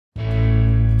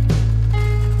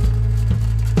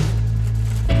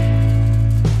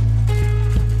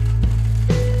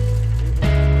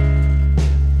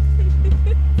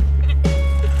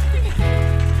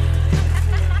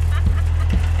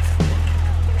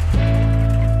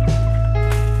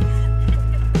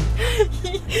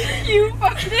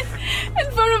farted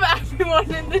in front of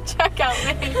everyone in the checkout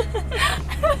lane.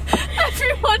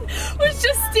 Everyone was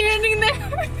just standing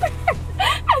there.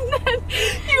 And then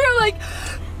you were like,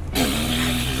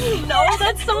 no,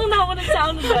 that's so not what it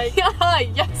sounded like. yeah,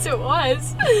 yes it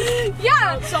was.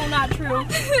 Yeah. That's so not true.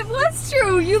 It was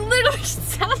true. You literally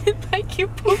sounded like you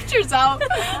pooped yourself.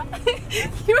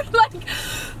 You were like,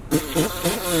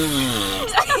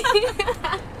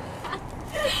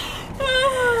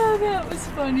 oh, that was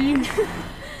funny.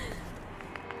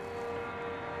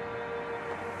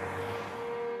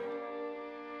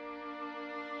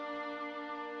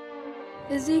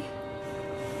 Izzy?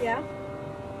 Yeah?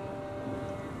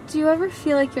 Do you ever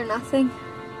feel like you're nothing?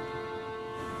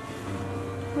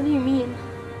 What do you mean?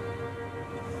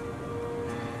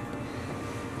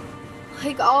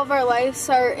 Like all of our lives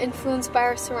are influenced by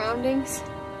our surroundings.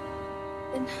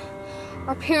 And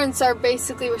our parents are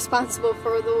basically responsible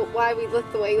for why we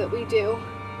look the way that we do.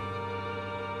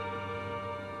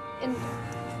 And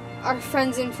our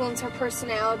friends influence our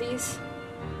personalities.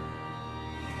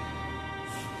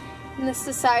 And the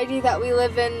society that we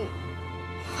live in,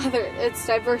 whether it's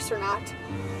diverse or not,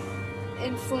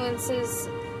 influences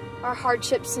our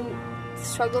hardships and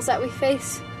struggles that we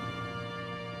face.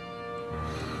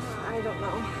 I don't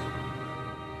know.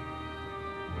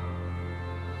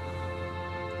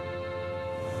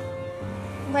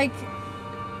 Like,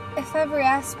 if every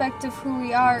aspect of who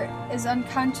we are is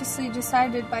unconsciously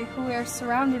decided by who we are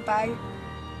surrounded by,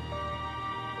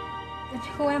 then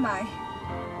who am I?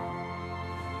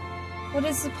 What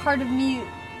is the part of me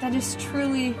that is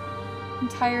truly,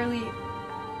 entirely,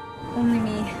 only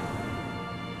me?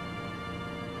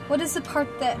 What is the part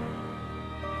that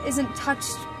isn't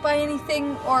touched by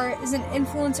anything or isn't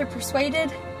influenced or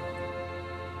persuaded?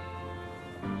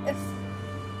 If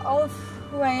all of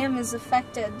who I am is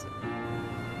affected,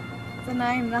 then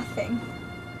I am nothing.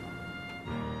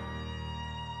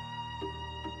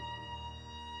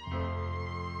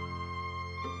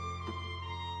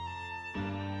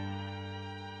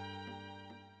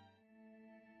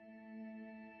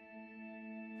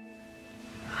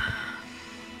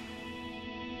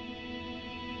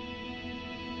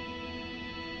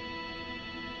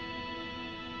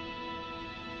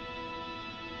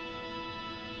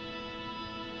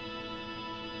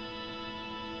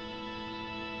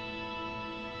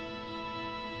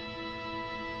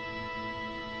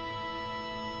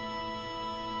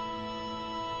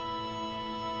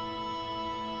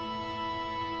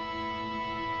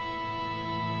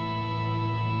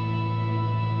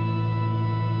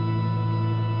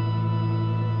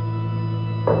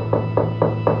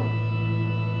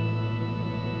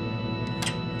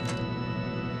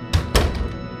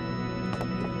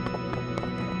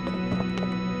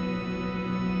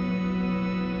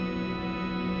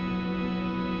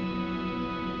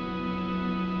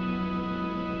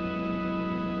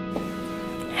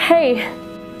 Hey.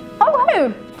 Oh,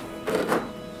 hey.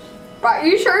 Brought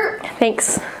you a shirt.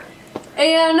 Thanks.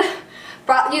 And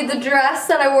brought you the dress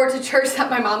that I wore to church that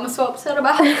my mom was so upset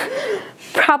about.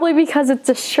 Probably because it's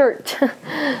a shirt.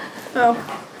 Oh.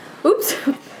 Oops.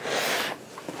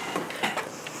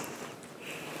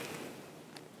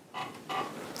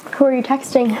 Who are you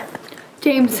texting?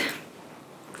 James.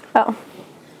 Oh.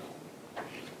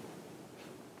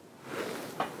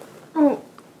 Oh.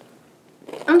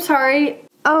 I'm sorry.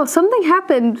 Oh, something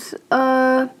happened.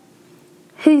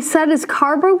 He said his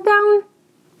car broke down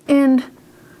and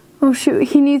oh shoot,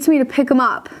 he needs me to pick him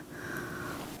up.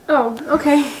 Oh,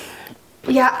 okay.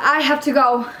 Yeah, I have to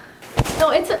go. No,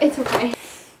 it's okay.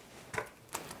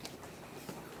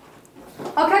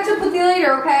 I'll catch up with you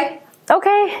later, okay?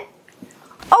 Okay.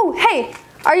 Oh, hey,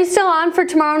 are you still on for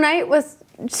tomorrow night with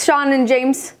Sean and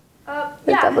James?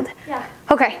 Yeah.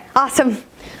 Okay, awesome.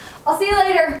 I'll see you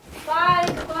later. Bye.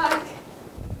 Good luck.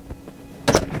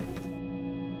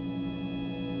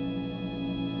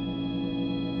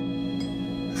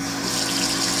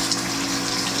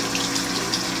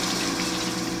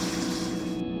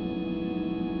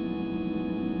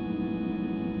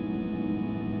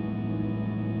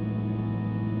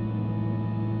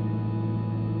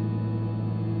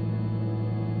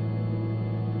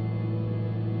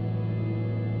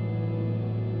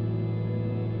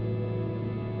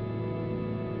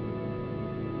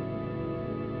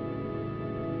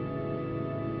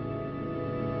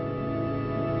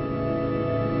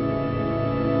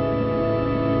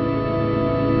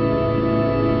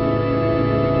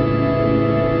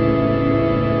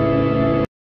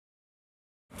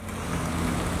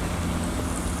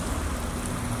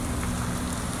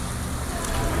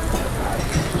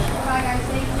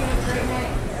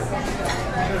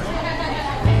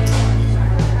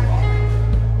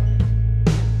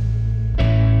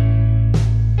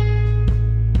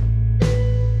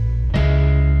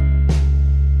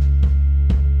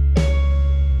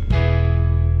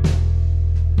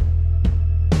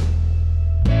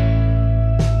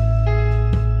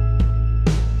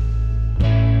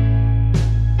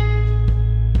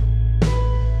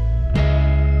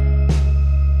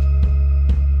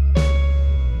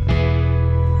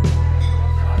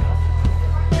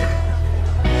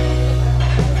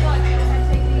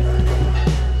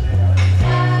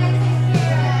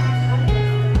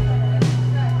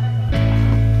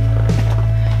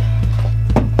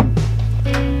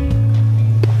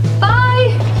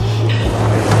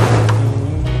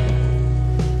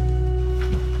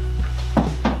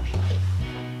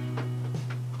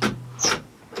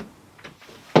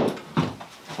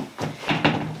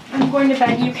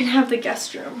 Maggie, you can have the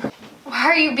guest room. Why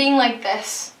are you being like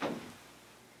this?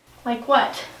 Like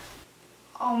what?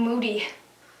 All moody.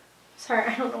 Sorry,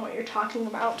 I don't know what you're talking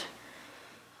about.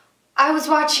 I was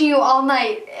watching you all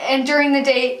night and during the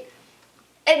date,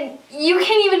 and you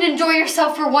can't even enjoy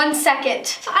yourself for 1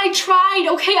 second. I tried,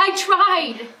 okay? I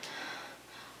tried.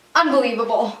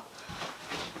 Unbelievable.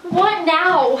 What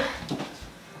now?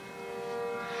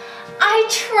 I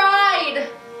tried.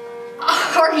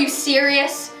 Are you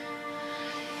serious?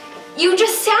 You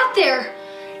just sat there,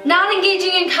 not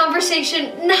engaging in conversation,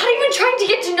 not even trying to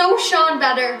get to know Sean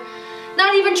better,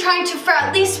 not even trying to, for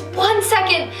at least 1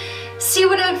 second, see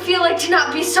what it would feel like to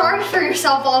not be sorry for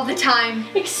yourself all the time.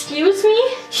 Excuse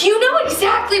me? You know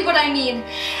exactly what I mean.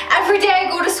 Every day I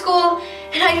go to school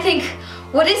and I think,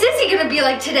 what is Izzy gonna be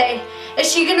like today?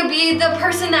 Is she gonna be the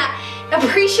person that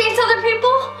appreciates other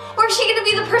people? Or is she gonna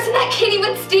be the person that can't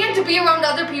even stand to be around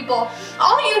other people?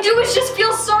 All you do is just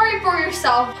feel sorry for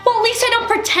yourself. Well, at least I don't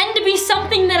pretend to be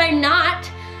something that I'm not.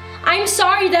 I'm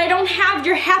sorry that I don't have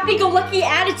your happy-go-lucky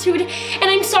attitude, and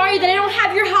I'm sorry that I don't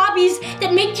have your hobbies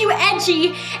that make you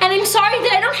edgy, and I'm sorry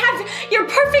that I don't have your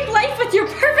perfect life with your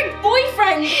perfect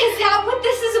boyfriend. Is that what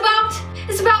this is about?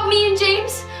 It's about me and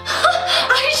James?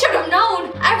 I should have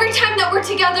known. Every time that we're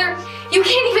together, you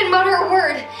can't even mutter a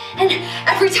word. And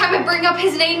every time I bring up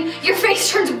his name, your face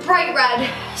turns bright red.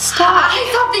 Stop. I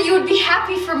thought that you would be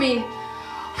happy for me.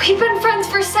 We've been friends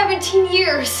for 17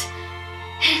 years.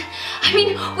 I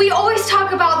mean, we always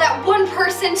talk about that one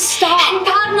person. Stop. And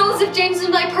God knows if James is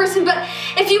my person, but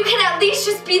if you can at least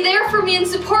just be there for me and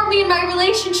support me in my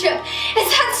relationship, is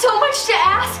that so much to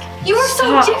ask? You are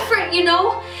Stop. so different, you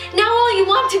know? Now all you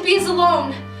want to be is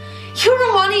alone. You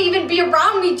don't want to even be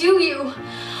around me, do you?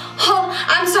 Oh,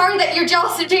 I'm sorry that you're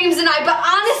jealous of James and I, but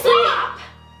honestly... Stop.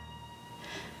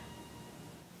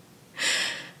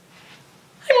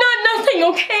 I'm not nothing,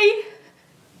 okay?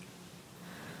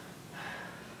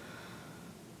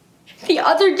 The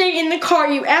other day in the car,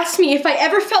 you asked me if I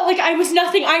ever felt like I was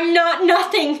nothing. I'm not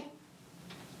nothing.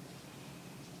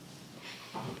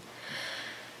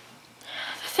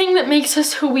 The thing that makes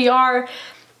us who we are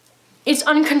is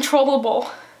uncontrollable.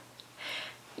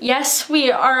 Yes,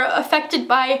 we are affected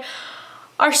by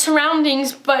our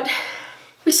surroundings, but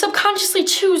we subconsciously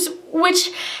choose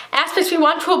which aspects we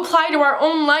want to apply to our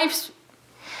own lives.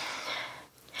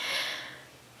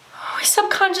 We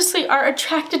subconsciously are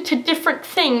attracted to different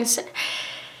things,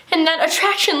 and that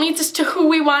attraction leads us to who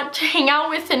we want to hang out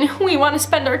with and who we want to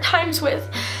spend our times with.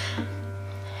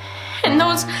 And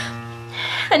those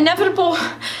inevitable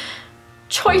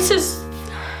choices,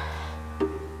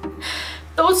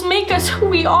 those make us who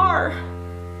we are.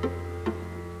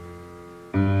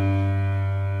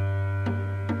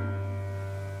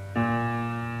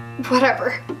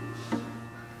 Whatever.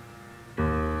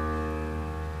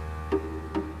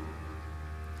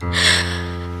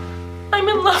 I'm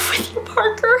in love with you,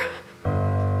 Parker.